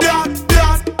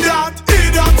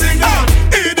 Ting dog.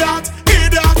 Idiot.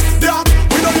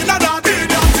 We know you know that.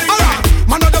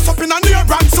 Man, I just up in a near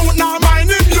brand suit, now mind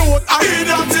him youth. I hear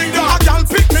that thing that. A girl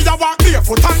pick me, I walk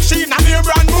barefoot and she in a near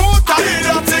brand boot. I hear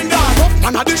that thing that.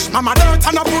 Man, I dish mama dirt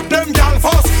and I put them girl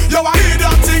first. Yo, I hear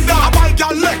that thing that. I buy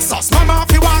girl Lexus, mama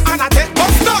fi walk and I take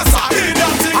bus nurse. I hear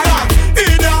that thing that.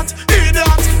 Idiot,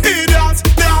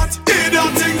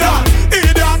 thing that.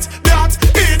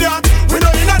 Idiot. We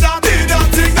know you know that. Idiot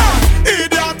thing that.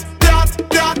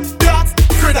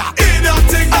 Critter. Idiot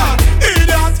thing that.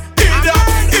 Idiot.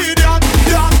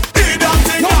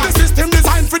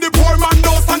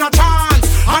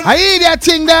 I hear that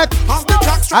thing that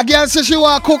a girl says she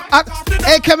want to cook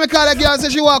Chemical, a girl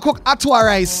says she want to cook atwa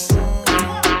rice.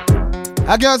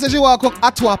 A girl says she want to cook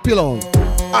atwa pillow.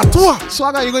 Atwa? So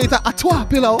I got you going to eat atwa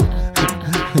pillow.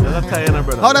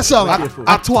 How that song?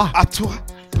 Atwa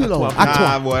pillow.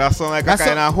 Nah, boy, that sound like a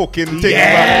kind of hooking thing.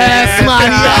 Yes,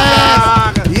 man,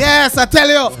 yes, I tell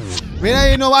you. We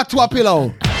don't know atwa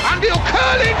pillow. And you're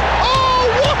curling. Oh,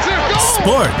 what a goal!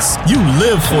 Sports, you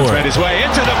live for Read it. his way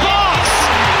into the box.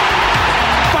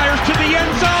 Fires to the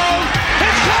end zone.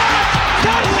 It's caught.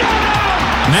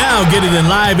 Touchdown! Now get it in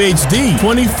live HD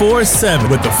 24/7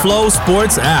 with the Flow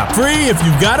Sports app. Free if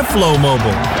you've got a Flow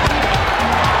mobile.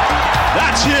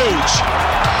 That's huge.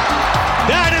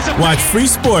 That is a Watch free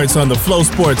sports on the Flow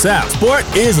Sports app. Sport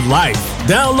is life.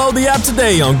 Download the app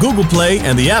today on Google Play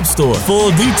and the App Store.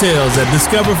 Full details at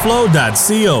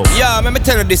discoverflow.co. Yeah, let me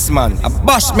tell you this, man. A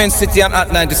Bashment City and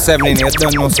at 97 in here. You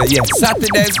don't know, so yeah.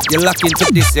 Saturdays, you lock into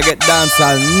this, you get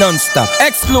dancehall non-stop.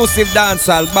 Exclusive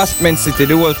dancehall, Bashment City.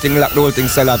 The whole thing lock, the whole thing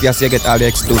sell off. Yes, you get all the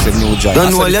exclusive new joints.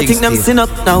 Don't know, you think them sin up,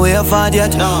 now we have had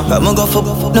yet. But me go for,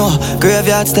 no,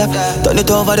 graveyard step. Turn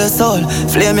it over the soul,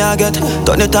 flame you get.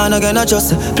 Turn it on again, I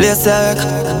just play Sarek.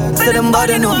 Say them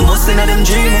body know, most in them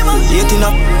dream. Eating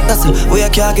up, that's we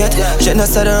can't get.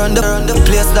 Genocide around the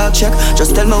place dog check.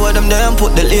 Just tell me where them there and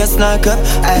put the lace knock up.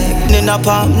 Ay, in a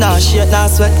palm, nah shit, nah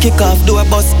sweat. Kick off, do a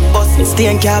bus. Stay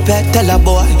in carpet, tell a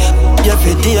boy.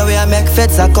 Every day we a make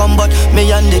feds a come, but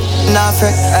me and it nah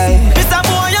fret. Ay, it's a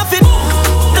boy you fit.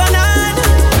 Done on.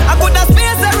 I put the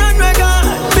space around we gone.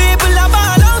 People are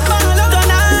ball out,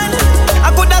 done on.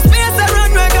 I put the space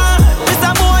around we gone.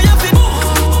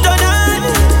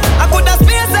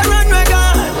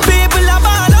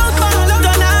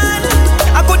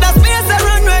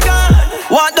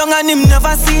 and him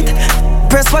never see it.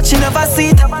 Press what she never see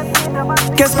it.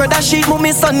 Guess spread that sheet, move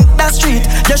me son that street.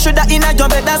 Just shoulda in a job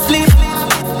better sleep.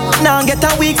 Now get a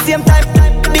week, same time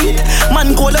beat.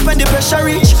 Man cold up when the pressure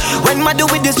reach. When ma do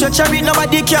with the stretcher reach,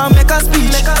 nobody can make a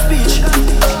speech.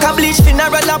 Can bleach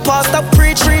funeral a pastor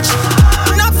preach reach.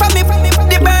 Not from me,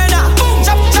 the burner.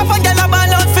 Chop and get a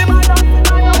ball out for me.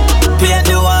 Paint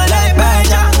the wall like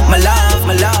Berger. My love,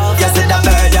 you said that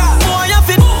Berger. Boy, you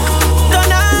fit done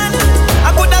on.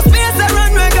 I coulda space a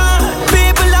run gone.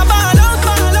 People a ball out,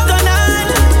 done on.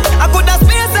 I coulda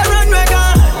space a run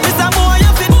gone. Mr. Boy, you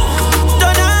fit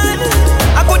done on.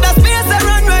 I coulda space a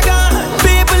run gone.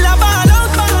 People a ball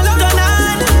out, done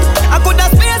on. I coulda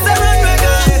space a run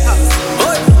gone.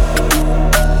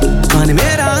 Money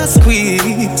made her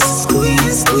squeeze.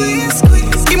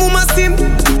 Give me my sim,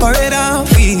 parade and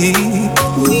weep.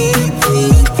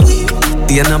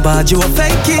 You know bad, you a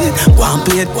fake it. One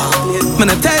plate, man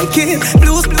I take it.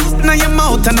 Blues, now your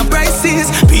mouth and the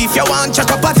prices. Beef you want, chuck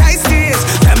up a taste this.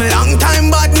 Them long time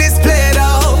badness played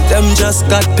out. Them just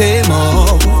got paid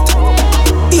out.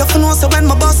 You know so when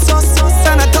my boss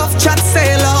and a tough chat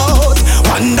sail out.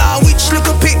 Wonder which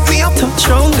look pick me up. Touch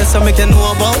round, that's how make you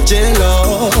know about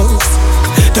jealous.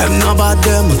 Them know about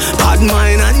them, bad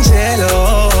mind and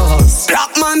jealous.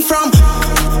 Black man from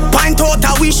Pint out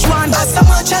a wish one. That's so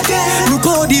much again. Look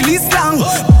how the list long.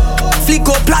 Flick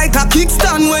up like a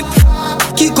kickstand. When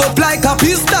kick up like a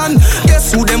piston.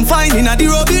 Guess who them finding at the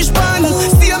rubbish pan?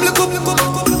 See him look up,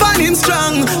 pan him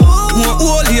strong. More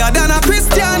holier than a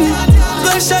Christian.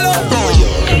 Go shallow.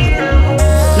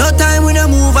 No time we no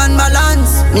move and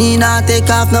balance. Me not take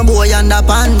off no boy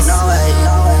underpants.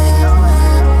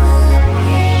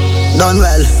 Done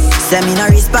well. Send me no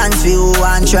response for you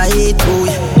and try it,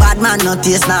 boy. Bad man no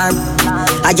taste nor.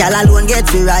 A gal alone get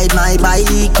to ride my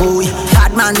bike, boy.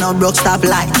 Bad man no broke stop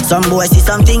light. Some boy see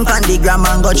something on the gram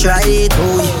and go try it,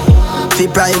 boy. Fi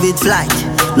private flight.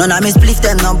 None of me split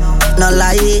them no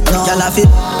light. No gal a fi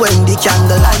when the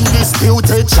candlelight.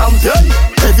 Undisputed champion,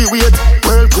 heavyweight,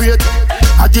 world great.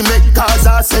 I the make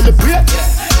Gaza celebrate.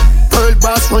 World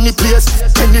boss run the place.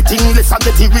 Anything less I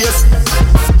get erased.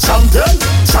 Champion,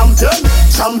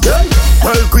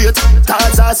 world great.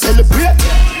 Gaza celebrate.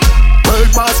 World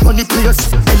boss run the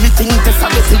place. Anything less I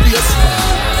get erased.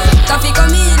 Coffee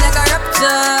come in like a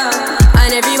rapture,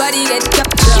 and everybody get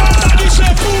captured.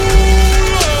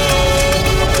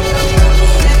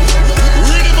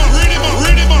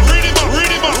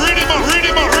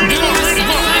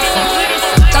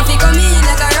 Coffee come in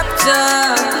like a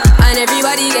rapture, and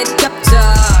everybody get captured.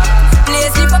 Play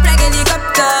sleep up like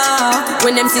helicopter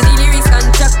when them see the lyrics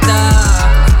contractor.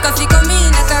 Coffee come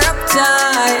in like a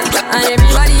rapture, and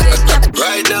everybody get captured.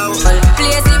 Right now.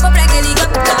 Play sleep up like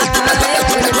helicopter.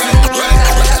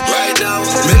 Right now.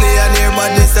 Millionaire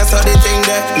badness, that's how they think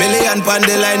that. Million pound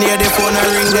the line here, the phone a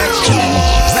ring that.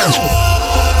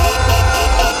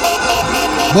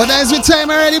 But that's the time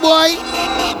already, boy.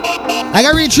 I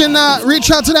gotta reach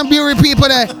out to them beauty people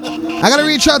there. I gotta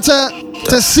reach out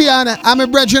to Sian and my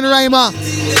brethren Rhymer.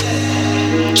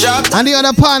 And the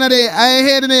other partner there, I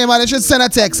hear the name, I should send a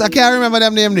text. I can't remember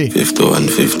them name there.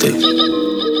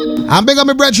 5150. I'm big up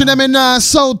my brethren them in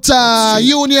South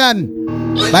Union.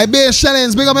 By Bay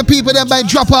Shellings, big up my people them by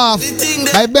Drop Off.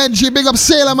 By Benji, big up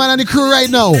Sailor Man and the crew right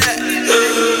now.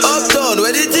 Uptown,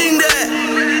 where the thing there?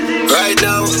 Right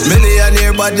now,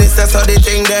 millionaire badness, that's how they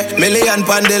think there. Million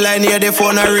pound the line here, the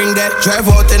phone a ring there. Drive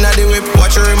out in the whip,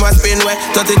 watch your rim a spin way.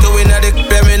 32 in the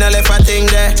them in a left a thing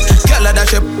there. Girl a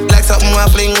dash up like something a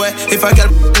fling way. If I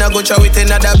get na go chow it in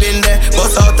another bin there.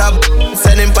 Bust out a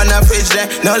send him pan a fridge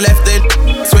there. Now left it,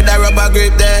 with a rubber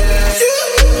grip there.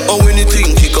 Oh, when you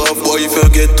think kick off, boy, if you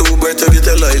get too bright, you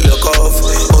get a light lock off.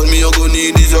 All me you go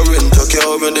need is a rent, okay,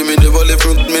 when them in